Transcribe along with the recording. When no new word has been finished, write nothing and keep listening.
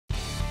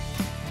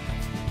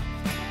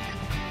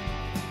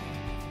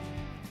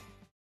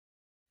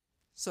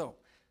So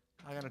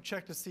I'm going to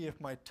check to see if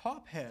my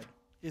top head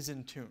is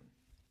in tune.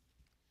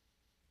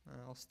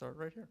 I'll start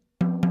right here.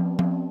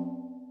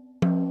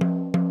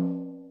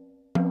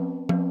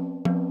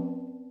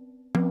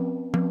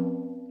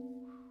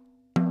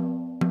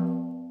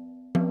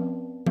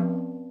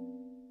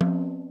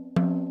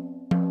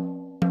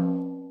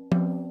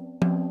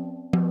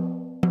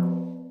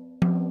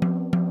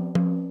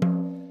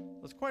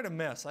 It's quite a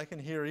mess. I can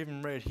hear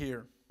even right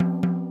here.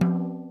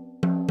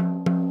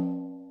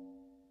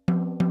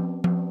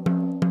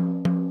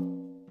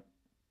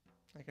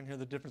 I can hear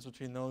the difference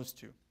between those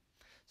two.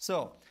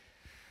 So,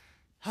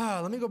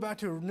 let me go back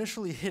to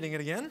initially hitting it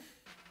again.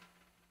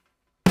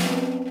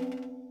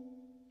 And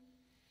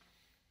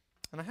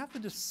I have to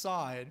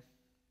decide,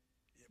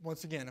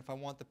 once again, if I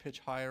want the pitch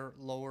higher,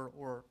 lower,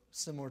 or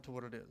similar to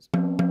what it is.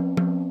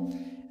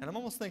 And I'm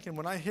almost thinking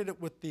when I hit it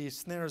with the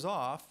snares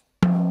off,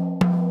 I'm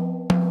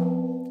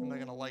not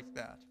going to like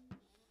that.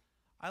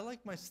 I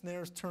like my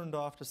snares turned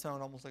off to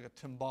sound almost like a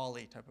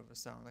timbali type of a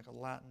sound, like a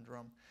Latin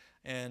drum.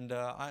 And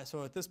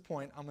so at this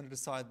point, I'm going to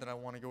decide that I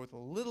want to go with a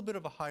little bit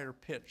of a higher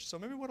pitch. So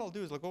maybe what I'll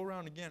do is I'll go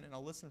around again and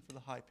I'll listen for the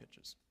high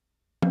pitches.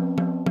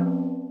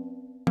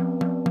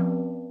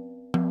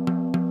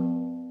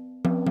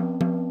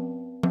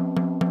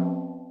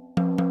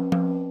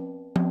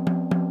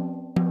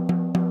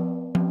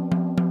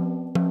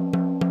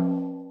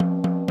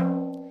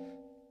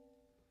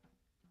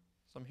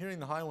 So I'm hearing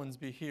the high ones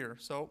be here.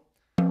 So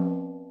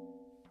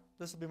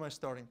this will be my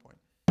starting point.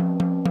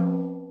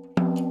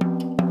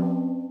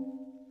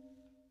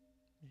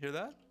 You hear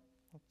that?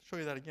 I'll show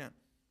you that again.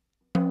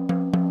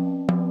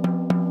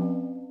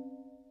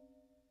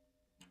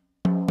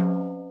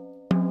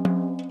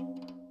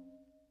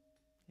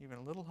 Even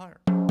a little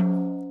higher.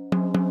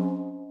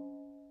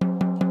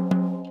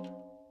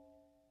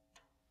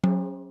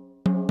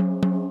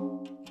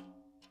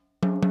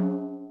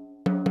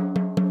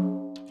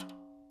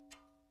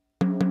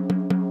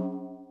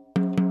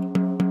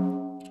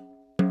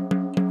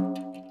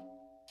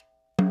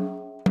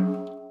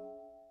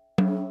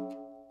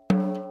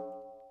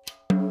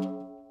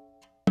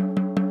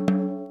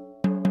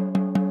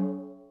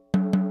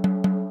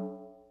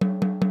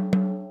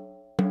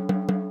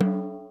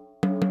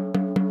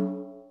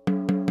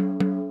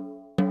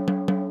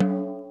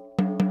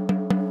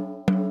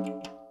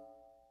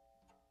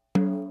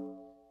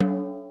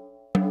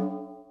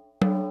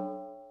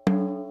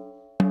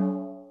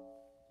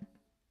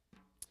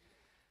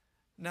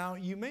 Now,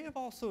 you may have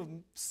also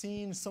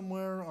seen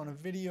somewhere on a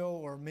video,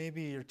 or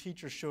maybe your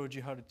teacher showed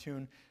you how to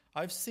tune.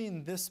 I've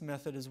seen this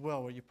method as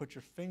well, where you put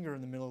your finger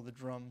in the middle of the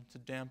drum to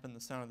dampen the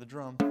sound of the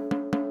drum.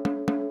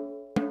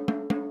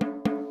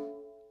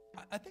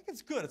 I think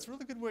it's good. It's a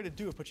really good way to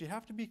do it, but you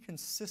have to be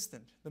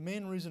consistent. The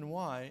main reason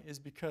why is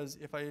because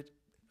if I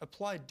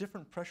apply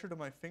different pressure to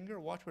my finger,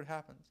 watch what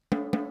happens.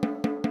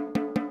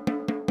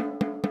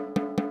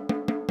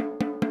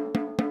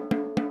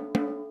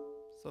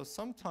 So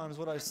sometimes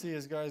what I see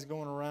is guys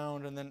going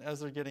around, and then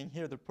as they're getting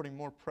here, they're putting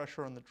more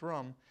pressure on the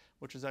drum,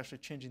 which is actually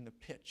changing the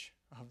pitch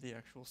of the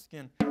actual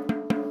skin.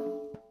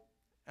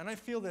 And I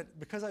feel that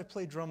because I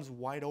play drums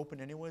wide open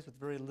anyways, with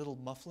very little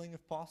muffling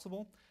if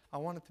possible, I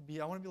want to be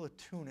able to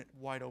tune it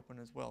wide open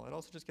as well. It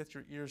also just gets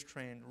your ears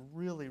trained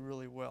really,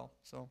 really well.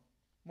 So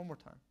one more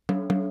time.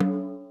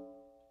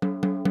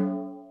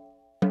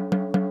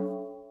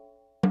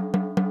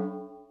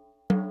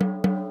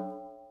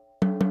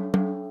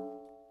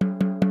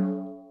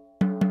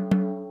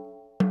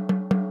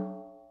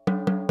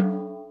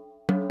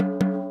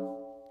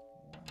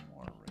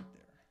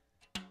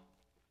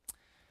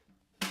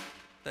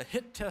 The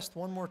hit test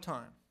one more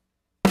time.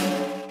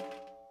 Okay,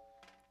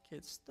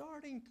 it's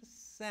starting to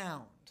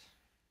sound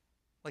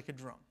like a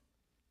drum,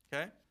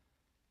 okay?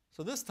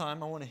 So this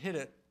time I want to hit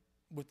it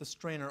with the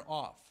strainer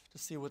off to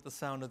see what the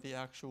sound of the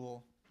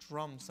actual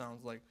drum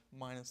sounds like,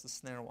 minus the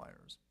snare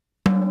wires.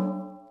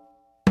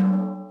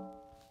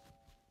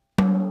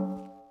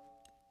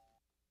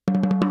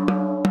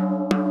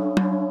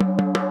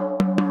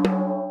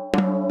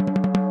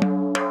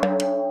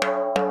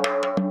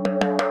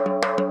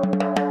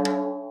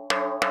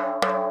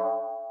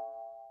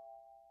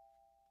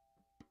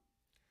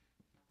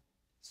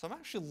 So I'm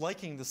actually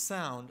liking the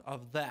sound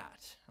of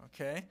that,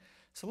 okay?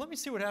 So let me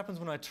see what happens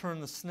when I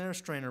turn the snare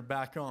strainer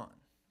back on.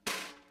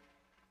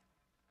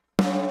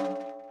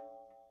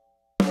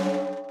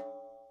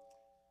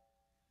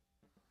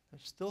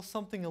 There's still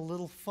something a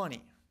little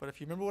funny, but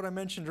if you remember what I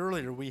mentioned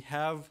earlier, we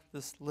have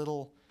this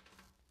little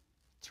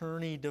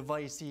turny,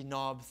 devicey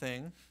knob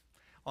thing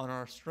on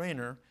our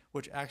strainer,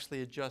 which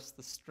actually adjusts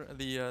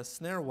the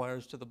snare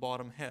wires to the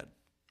bottom head.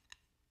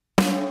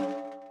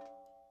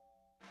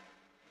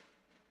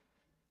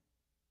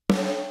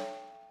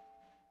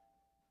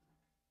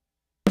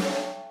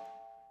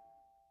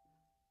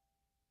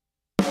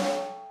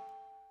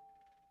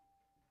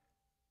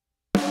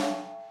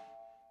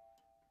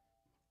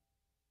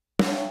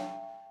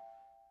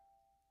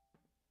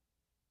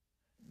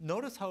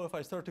 Notice how if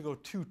I start to go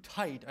too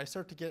tight, I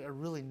start to get a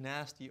really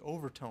nasty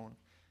overtone.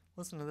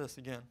 Listen to this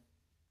again.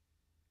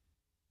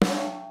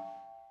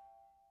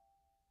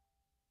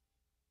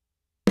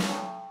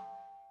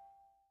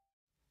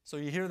 So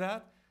you hear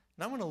that?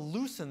 Now I'm going to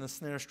loosen the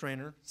snare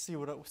strainer, see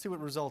what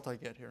result I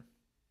get here.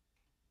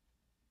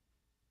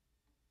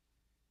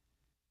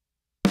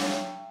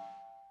 I'm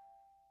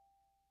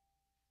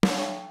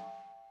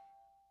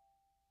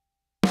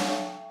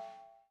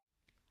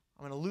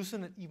going to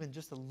loosen it even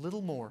just a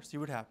little more, see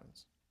what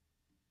happens.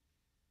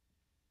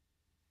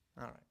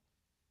 All right.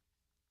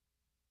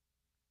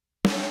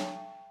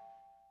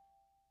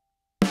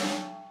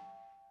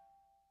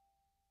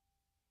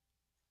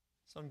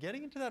 So I'm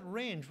getting into that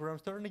range where I'm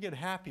starting to get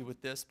happy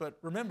with this, but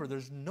remember,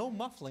 there's no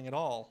muffling at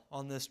all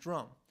on this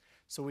drum.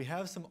 So we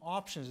have some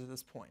options at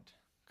this point,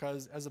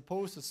 because as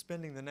opposed to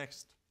spending the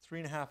next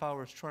 3.5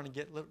 hours trying to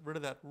get rid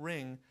of that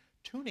ring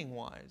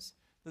tuning-wise,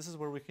 this is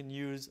where we can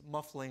use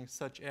muffling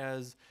such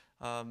as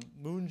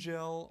moon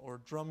gel or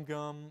drum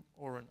gum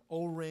or an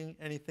O-ring,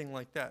 anything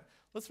like that.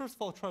 Let's first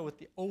of all try with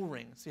the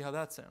O-ring, see how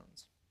that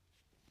sounds.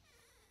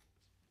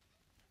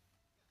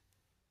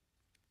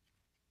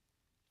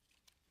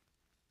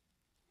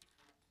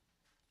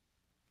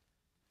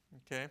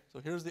 Okay, so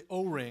here's the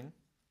O-ring.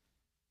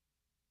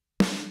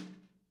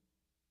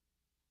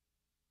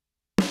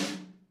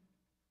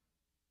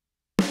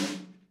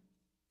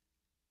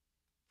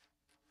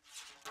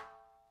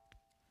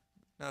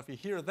 Now if you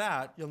hear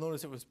that, you'll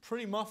notice it was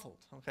pretty muffled,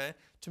 okay?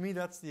 To me,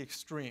 that's the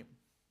extreme.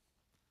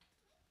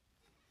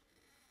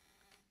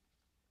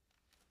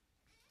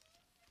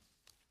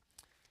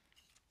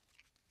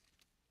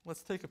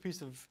 Let's take a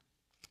piece of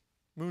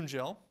moon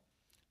gel.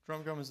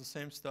 Drum gum is the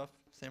same stuff,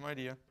 same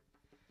idea.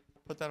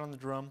 Put that on the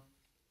drum.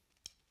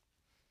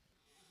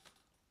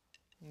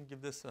 And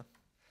give this a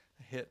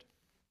hit.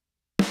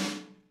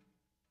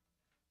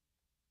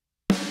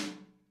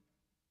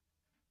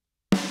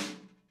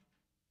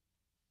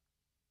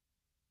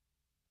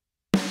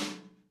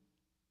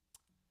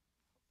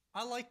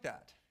 I like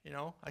that, you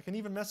know. I can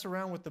even mess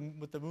around with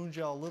the moon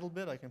gel a little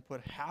bit. I can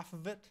put half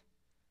of it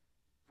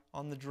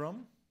on the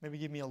drum. Maybe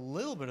give me a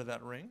little bit of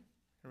that ring.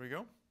 Here we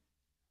go.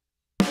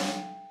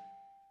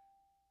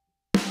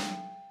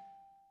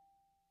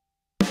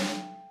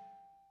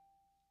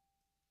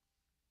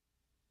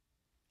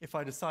 If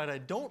I decide I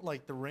don't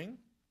like the ring,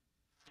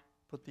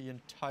 put the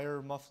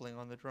entire muffling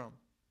on the drum.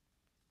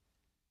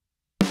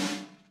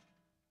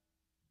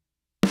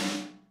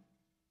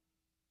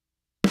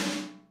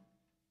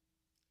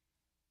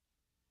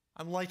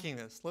 I'm liking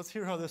this. Let's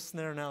hear how this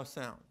snare now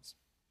sounds.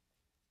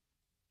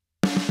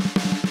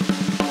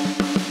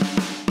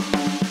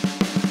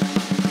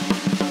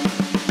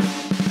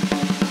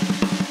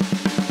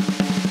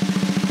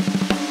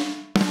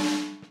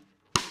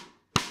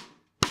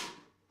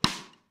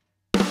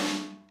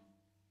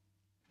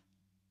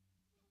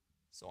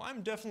 So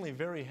I'm definitely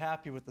very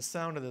happy with the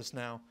sound of this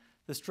now.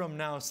 This drum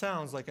now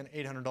sounds like an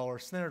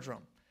 $800 snare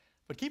drum.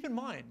 But keep in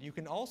mind, you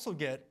can also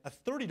get a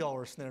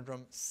 $30 snare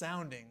drum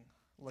sounding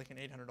like an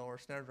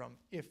 $800 snare drum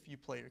if you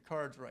play your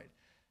cards right.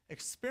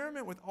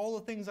 Experiment with all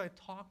the things I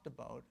talked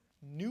about.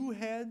 New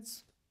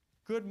heads,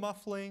 good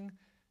muffling,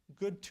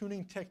 good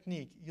tuning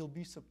technique. You'll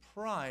be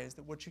surprised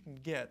at what you can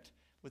get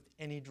with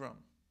any drum.